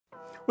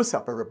What's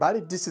up,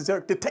 everybody? This is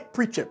Eric, the tech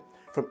preacher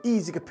from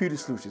Easy Computer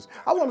Solutions.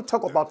 I want to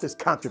talk about this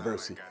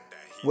controversy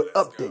with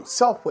updates,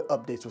 software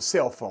updates with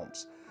cell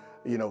phones.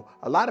 You know,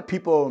 a lot of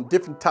people on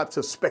different types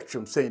of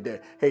spectrum saying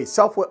that, hey,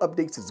 software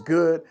updates is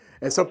good,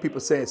 and some people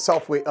saying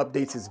software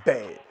updates is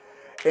bad.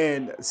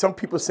 And some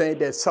people saying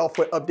that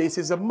software updates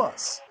is a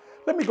must.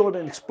 Let me go ahead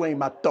and explain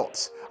my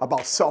thoughts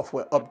about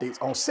software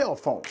updates on cell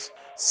phones.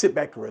 Sit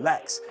back and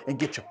relax and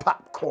get your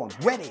popcorn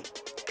ready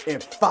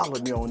and follow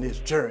me on this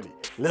journey.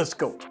 Let's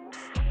go.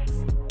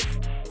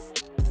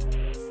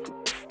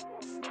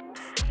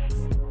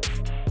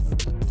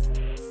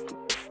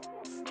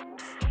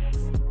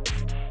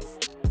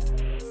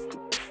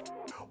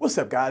 What's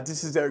up, guys?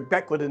 This is Eric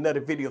back with another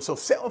video. So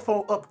cell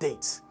phone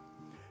updates.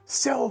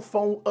 Cell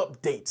phone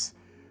updates.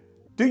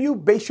 Do you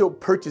base your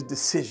purchase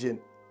decision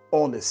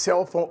on the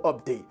cell phone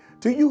update?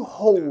 Do you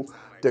hold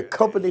the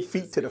company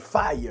feet to the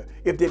fire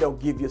if they don't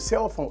give you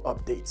cell phone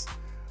updates?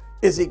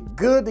 Is it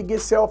good to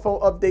get cell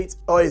phone updates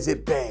or is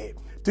it bad?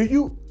 Do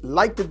you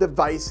like the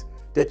device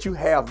that you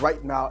have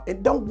right now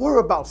and don't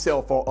worry about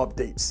cell phone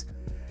updates?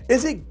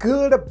 Is it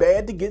good or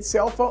bad to get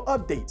cell phone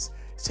updates?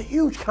 It's a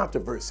huge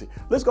controversy.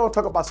 Let's go and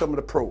talk about some of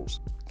the pros.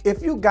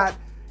 If you got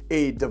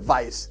a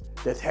device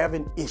that's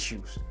having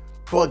issues,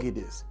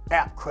 bugginess,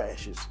 app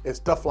crashes, and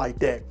stuff like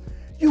that,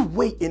 you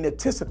wait and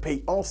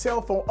anticipate on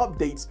cell phone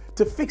updates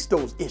to fix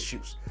those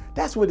issues.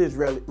 That's what is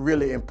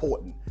really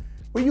important.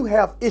 When you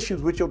have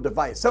issues with your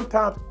device,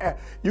 sometimes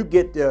you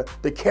get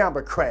the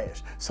camera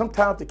crash.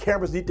 Sometimes the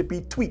cameras need to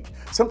be tweaked.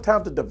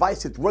 Sometimes the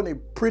device is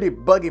running pretty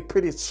buggy,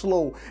 pretty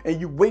slow,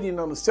 and you're waiting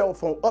on the cell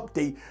phone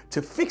update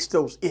to fix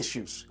those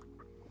issues.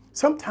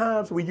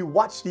 Sometimes when you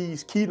watch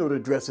these keynote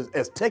addresses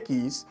as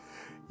techies,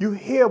 you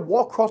hear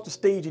walk across the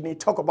stage and they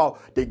talk about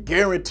they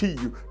guarantee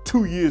you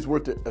 2 years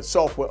worth of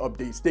software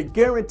updates. They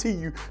guarantee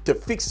you to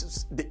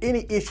fix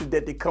any issue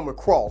that they come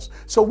across.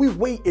 So we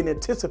wait and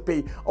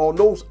anticipate on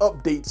those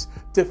updates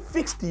to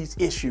fix these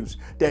issues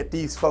that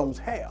these phones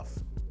have.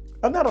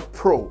 Another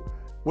pro,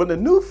 when the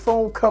new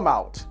phone come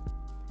out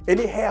and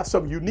it has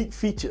some unique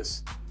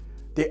features,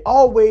 they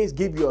always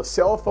give you a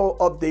cell phone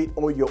update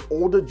on your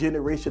older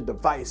generation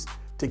device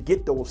to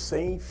get those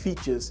same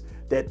features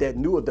that that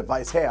newer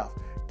device have.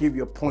 Give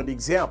you a point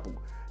example.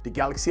 The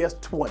Galaxy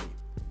S20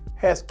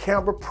 has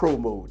camera pro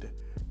mode.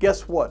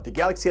 Guess what? The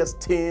Galaxy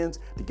S10s,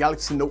 the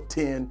Galaxy Note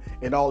 10,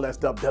 and all that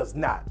stuff does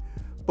not.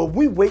 But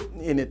we wait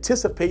and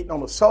anticipate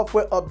on a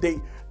software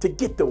update to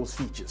get those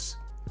features.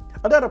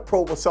 Another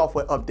pro with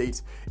software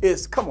updates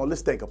is, come on,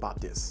 let's think about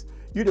this.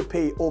 You'd have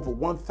paid over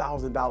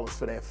 $1,000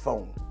 for that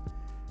phone.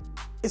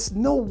 It's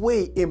no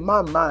way in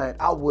my mind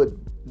I would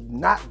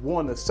not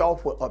want a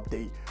software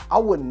update. I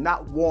would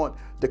not want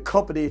the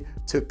company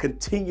to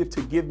continue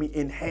to give me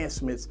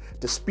enhancements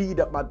to speed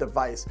up my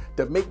device,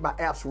 to make my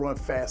apps run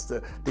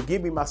faster, to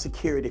give me my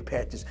security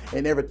patches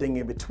and everything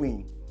in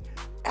between.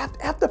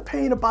 After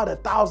paying about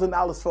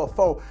 $1,000 for a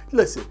phone,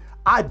 listen,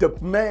 I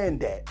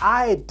demand that.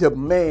 I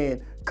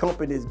demand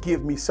companies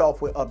give me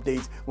software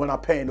updates when I'm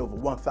paying over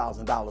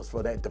 $1,000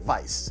 for that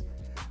device.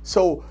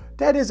 So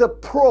that is a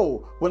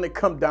pro when it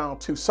comes down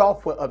to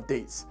software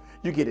updates.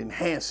 You get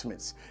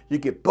enhancements, you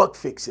get bug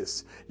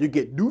fixes, you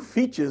get new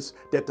features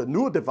that the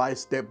newer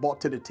device that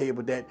brought to the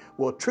table that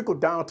will trickle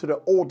down to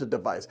the older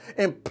device.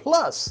 And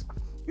plus,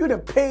 you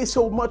done paid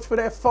so much for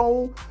that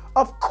phone,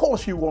 of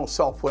course you want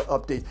software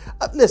updates.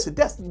 Listen,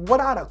 that's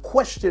without a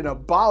question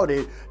about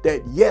it,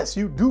 that yes,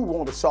 you do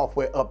want a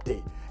software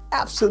update.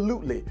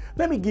 Absolutely.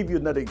 Let me give you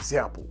another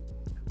example.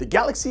 The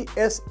Galaxy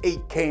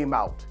S8 came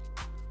out,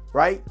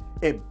 right?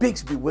 And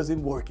Bixby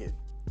wasn't working.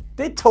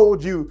 They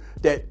told you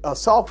that a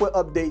software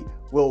update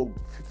will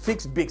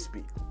fix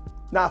Bixby.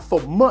 Now for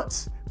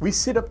months, we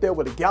sit up there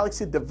with a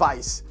Galaxy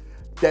device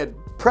that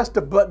pressed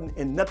the button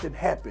and nothing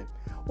happened.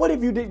 What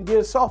if you didn't get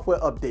a software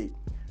update?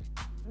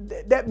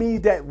 That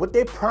means that what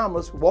they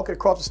promised walking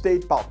across the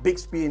stage about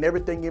Bixby and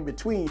everything in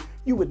between,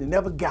 you would have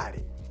never got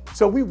it.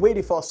 So we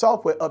waited for a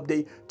software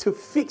update to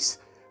fix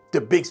the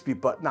Bixby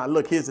button. Now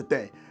look, here's the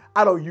thing.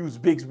 I don't use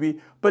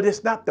Bixby, but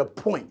it's not the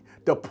point.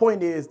 The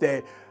point is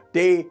that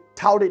they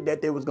touted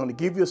that they was going to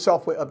give you a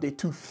software update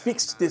to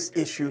fix this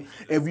issue,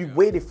 and we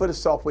waited for the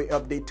software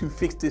update to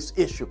fix this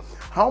issue.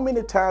 How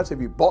many times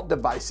have you bought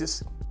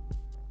devices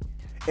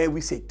and we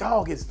say,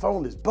 dog, his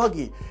phone is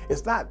buggy,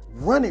 it's not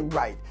running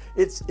right,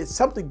 it's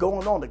something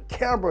going on, the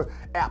camera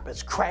app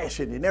is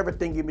crashing and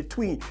everything in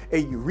between,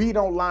 and you read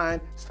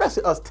online,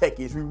 especially us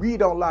techies, we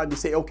read online, you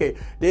say, okay,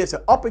 there's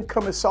an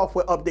up-and-coming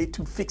software update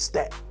to fix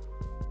that.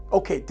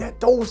 Okay,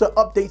 those are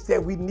updates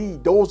that we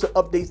need. Those are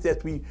updates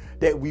that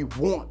we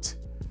want.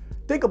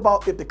 Think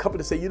about if the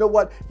company say, you know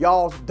what,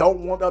 y'all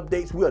don't want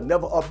updates, we'll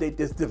never update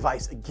this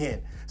device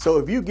again. So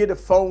if you get a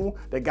phone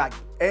that got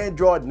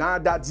Android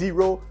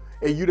 9.0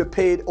 and you'd have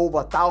paid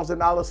over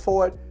 $1,000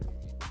 for it,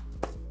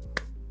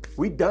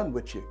 we done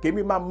with you. Give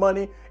me my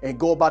money and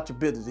go about your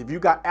business. If you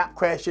got app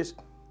crashes,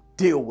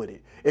 deal with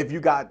it. If you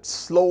got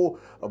slow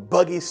or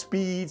buggy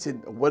speeds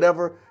and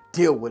whatever,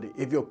 deal with it.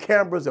 If your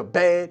cameras are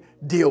bad,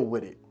 deal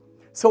with it.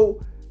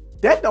 So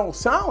that don't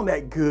sound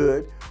that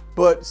good,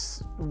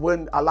 But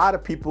when a lot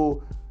of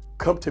people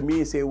come to me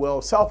and say,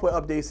 well, software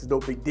updates is no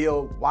big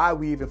deal. Why are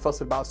we even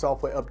fussing about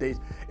software updates?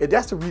 And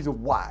that's the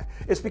reason why.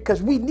 It's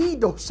because we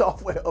need those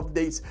software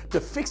updates to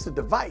fix the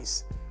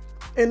device.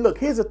 And look,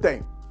 here's the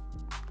thing.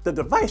 The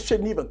device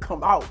shouldn't even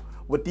come out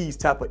with these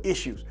type of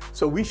issues.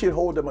 So we should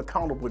hold them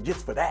accountable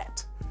just for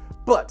that.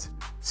 But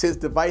since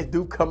devices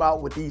do come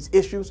out with these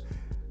issues,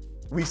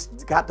 we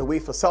got to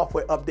wait for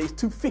software updates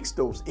to fix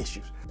those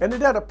issues. And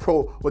another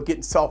pro with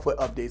getting software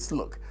updates.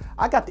 Look,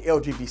 I got the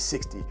LG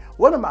V60,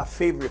 one of my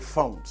favorite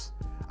phones.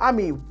 I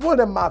mean,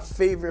 one of my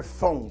favorite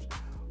phones,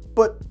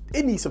 but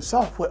it needs some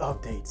software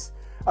updates.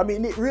 I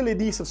mean, it really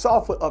needs some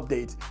software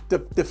updates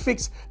to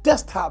fix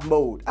desktop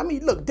mode. I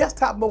mean, look,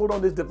 desktop mode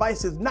on this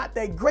device is not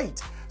that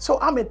great. So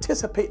I'm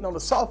anticipating on the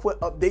software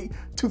update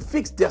to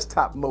fix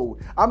desktop mode.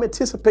 I'm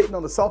anticipating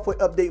on the software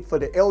update for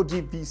the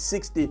LG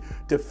V60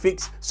 to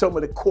fix some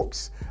of the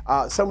quirks,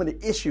 some of the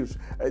issues,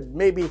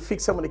 maybe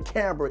fix some of the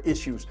camera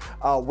issues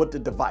with the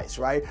device,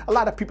 right? A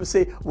lot of people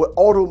say with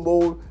auto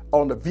mode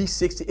on the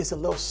V60, it's a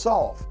little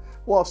soft.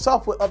 Well, a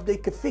software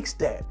update could fix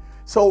that.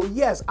 So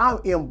yes, I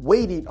am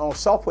waiting on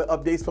software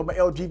updates for my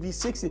LG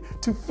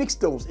V60 to fix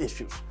those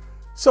issues.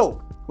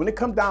 So when it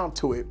comes down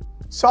to it,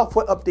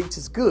 software updates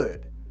is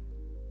good,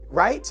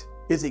 right?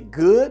 Is it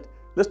good?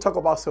 Let's talk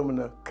about some of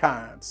the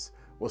cons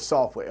with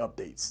software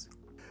updates.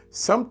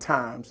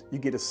 Sometimes you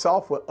get a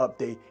software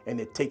update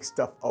and it takes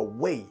stuff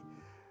away.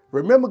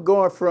 Remember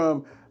going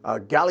from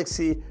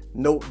Galaxy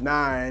Note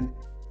 9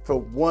 for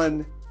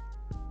one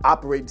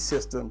operating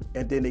system,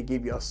 and then they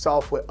give you a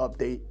software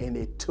update and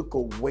they took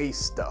away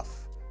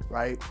stuff,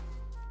 right?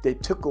 They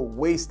took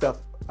away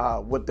stuff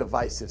with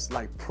devices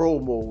like Pro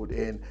Mode,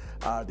 and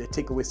they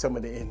take away some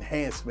of the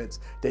enhancements.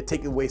 They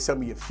take away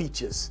some of your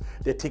features.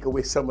 They take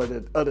away some of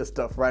the other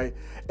stuff, right?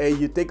 And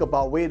you think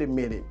about, wait a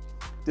minute,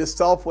 this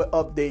software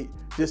update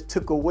just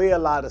took away a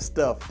lot of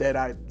stuff that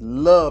I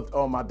loved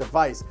on my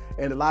device.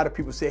 And a lot of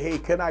people say, hey,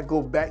 can I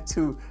go back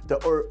to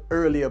the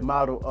earlier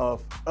model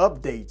of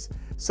updates?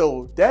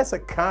 So that's a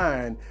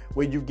kind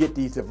when you get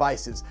these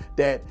devices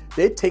that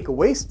they take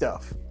away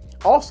stuff.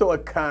 Also a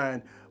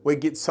kind when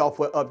you get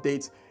software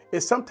updates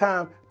is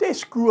sometimes they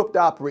screw up the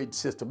operating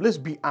system. Let's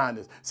be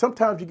honest.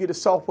 Sometimes you get a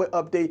software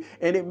update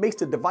and it makes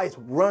the device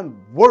run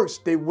worse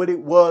than what it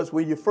was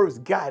when you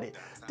first got it.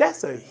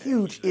 That's a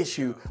huge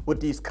issue with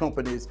these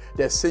companies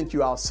that send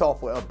you out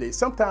software updates.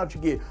 Sometimes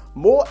you get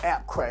more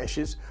app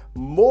crashes,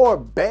 more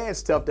bad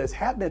stuff that's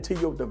happening to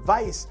your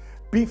device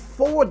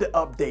before the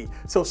update.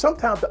 So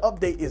sometimes the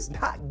update is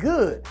not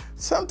good.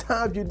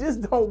 Sometimes you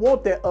just don't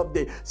want that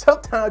update.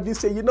 Sometimes you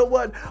say, you know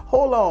what,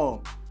 hold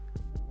on.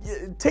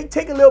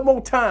 Take a little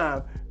more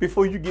time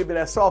before you give me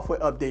that software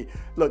update.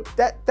 Look,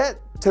 that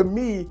to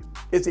me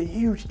is a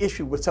huge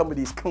issue with some of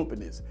these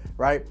companies,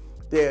 right?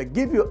 They'll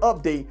give you an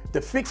update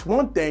to fix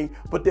one thing,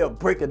 but they'll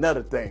break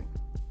another thing.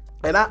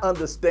 And I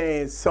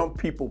understand some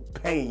people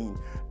pain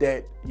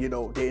that, you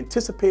know, they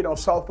anticipate on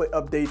software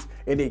updates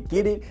and they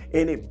get it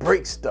and it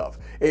breaks stuff.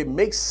 It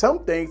makes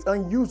some things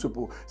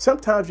unusable.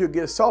 Sometimes you'll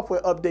get a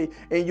software update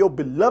and your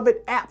beloved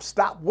app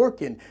stop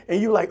working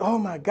and you're like, oh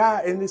my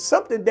God, and it's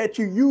something that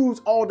you use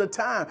all the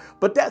time,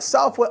 but that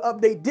software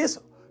update just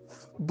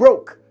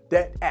broke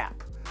that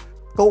app.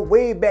 Go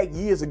way back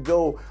years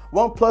ago,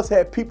 OnePlus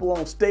had people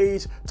on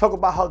stage talk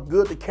about how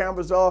good the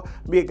cameras are.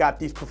 We got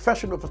these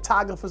professional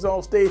photographers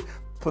on stage,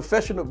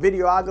 professional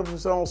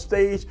videographers on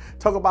stage,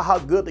 talk about how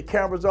good the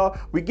cameras are.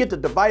 We get the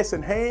device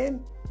in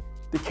hand,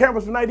 the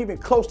cameras were not even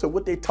close to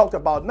what they talked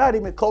about, not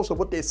even close to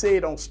what they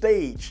said on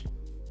stage.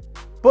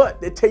 But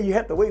they tell you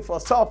have to wait for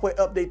a software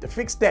update to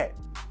fix that.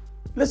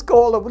 Let's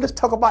go all over, let's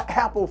talk about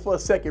Apple for a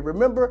second.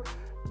 Remember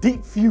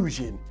Deep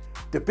Fusion,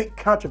 the big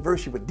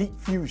controversy with Deep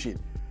Fusion,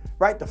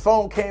 right? The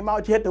phone came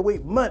out, you had to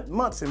wait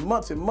months and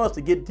months and months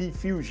to get Deep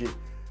Fusion.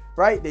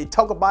 Right? They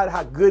talk about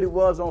how good it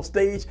was on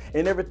stage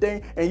and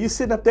everything, and you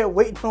sitting up there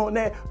waiting on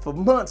that for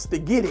months to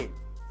get it.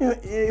 You know,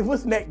 it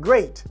wasn't that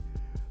great.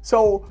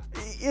 So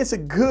it's a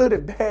good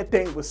and bad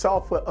thing with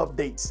software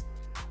updates.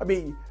 I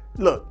mean,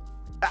 look,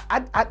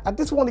 I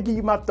just want to give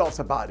you my thoughts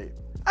about it.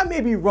 I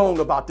may be wrong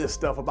about this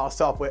stuff about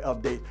software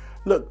updates.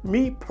 Look,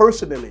 me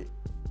personally,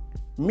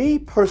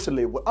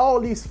 with all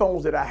these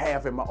phones that I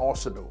have in my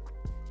arsenal,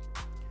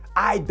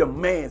 I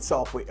demand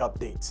software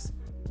updates.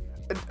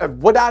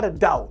 Without a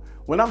doubt.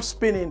 When I'm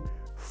spending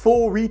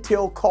full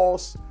retail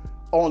costs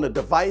on a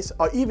device,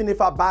 or even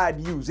if I buy it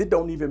used, it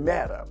don't even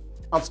matter.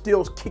 I'm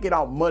still kicking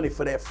out money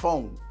for that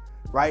phone,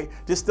 right?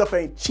 This stuff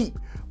ain't cheap.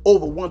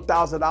 Over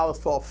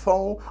 $1,000 for a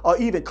phone, or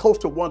even close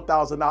to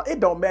 $1,000. It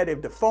don't matter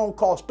if the phone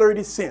costs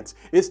 30 cents.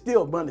 It's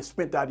still money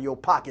spent out of your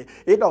pocket.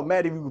 It don't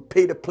matter if you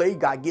pay to play, you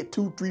gotta get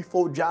 2, 3,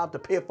 4 jobs to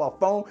pay for a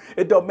phone.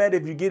 It don't matter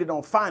if you get it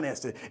on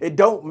financing. It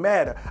don't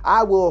matter.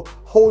 I will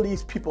hold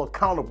these people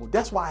accountable.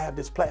 That's why I have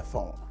this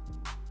platform.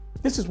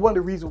 This is one of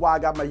the reasons why I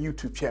got my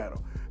YouTube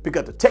channel,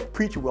 because the tech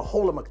preacher will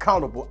hold them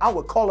accountable. I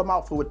will call them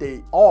out for what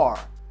they are.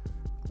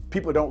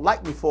 People don't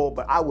like me for it,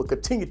 but I will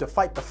continue to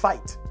fight the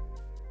fight.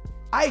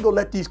 I ain't gonna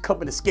let these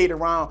companies skate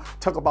around,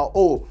 talk about,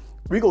 oh,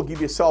 We're going to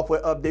give you a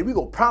software update. We're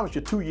going to promise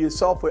you 2 years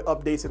software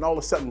updates, and all of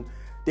a sudden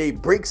they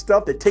break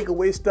stuff, they take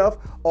away stuff,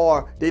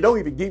 or they don't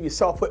even give you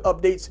software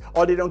updates,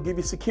 or they don't give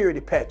you security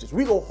patches.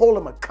 We're going to hold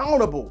them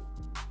accountable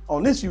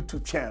on this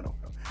YouTube channel.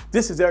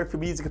 This is Eric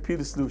from Easy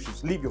Computer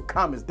Solutions. Leave your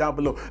comments down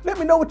below. Let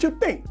me know what you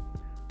think.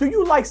 Do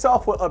you like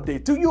software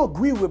updates? Do you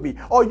agree with me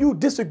or you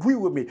disagree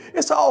with me?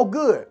 It's all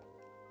good.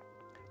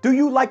 Do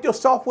you like your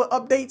software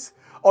updates?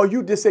 Or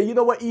you just say, you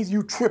know what, Easy,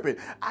 you tripping.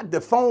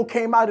 The phone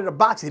came out of the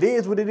box. It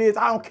is what it is.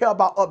 I don't care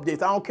about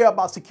updates. I don't care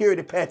about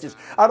security patches.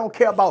 I don't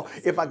care about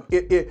if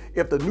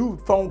the new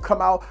phone come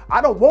out.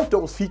 I don't want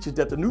those features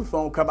that the new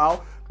phone come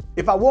out.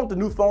 If I want the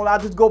new phone, I'll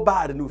just go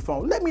buy the new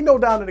phone. Let me know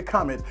down in the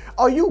comments.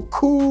 Are you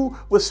cool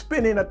with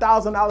spending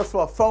 $1,000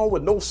 for a phone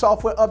with no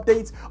software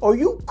updates? Are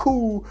you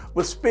cool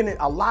with spending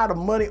a lot of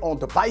money on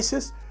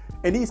devices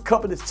and these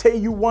companies tell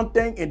you one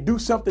thing and do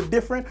something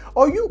different?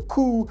 Are you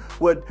cool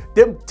with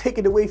them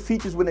taking away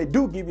features when they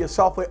do give you a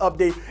software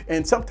update,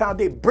 and sometimes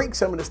they break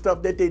some of the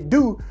stuff that they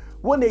do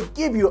when they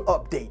give you an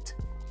update?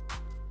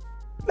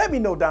 Let me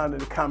know down in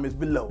the comments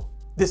below.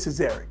 This is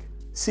Eric.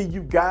 See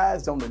you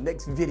guys on the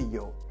next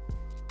video.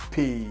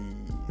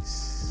 Peace.